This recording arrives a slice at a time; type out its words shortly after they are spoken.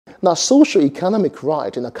Now, Socio-Economic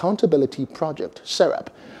Right and Accountability Project, SERAP,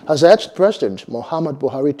 has urged President Muhammad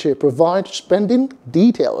Buhari to provide spending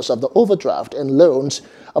details of the overdraft and loans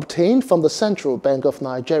obtained from the Central Bank of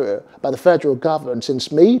Nigeria by the federal government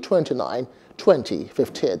since May 29,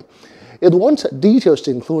 2015. It wants details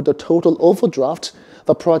to include the total overdraft,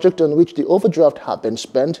 the project on which the overdraft had been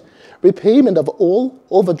spent, repayment of all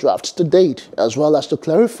overdrafts to date, as well as to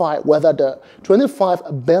clarify whether the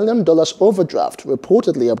 $25 billion overdraft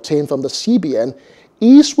reportedly obtained from the CBN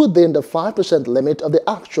is within the 5% limit of the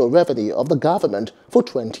actual revenue of the government for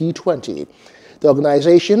 2020. The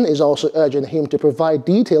organization is also urging him to provide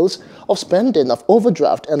details of spending of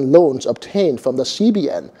overdraft and loans obtained from the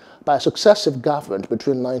CBN by a successive government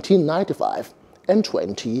between 1995 and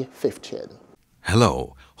 2015.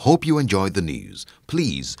 Hello, hope you enjoyed the news.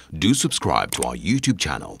 Please do subscribe to our YouTube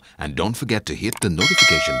channel and don't forget to hit the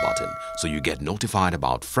notification button so you get notified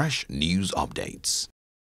about fresh news updates.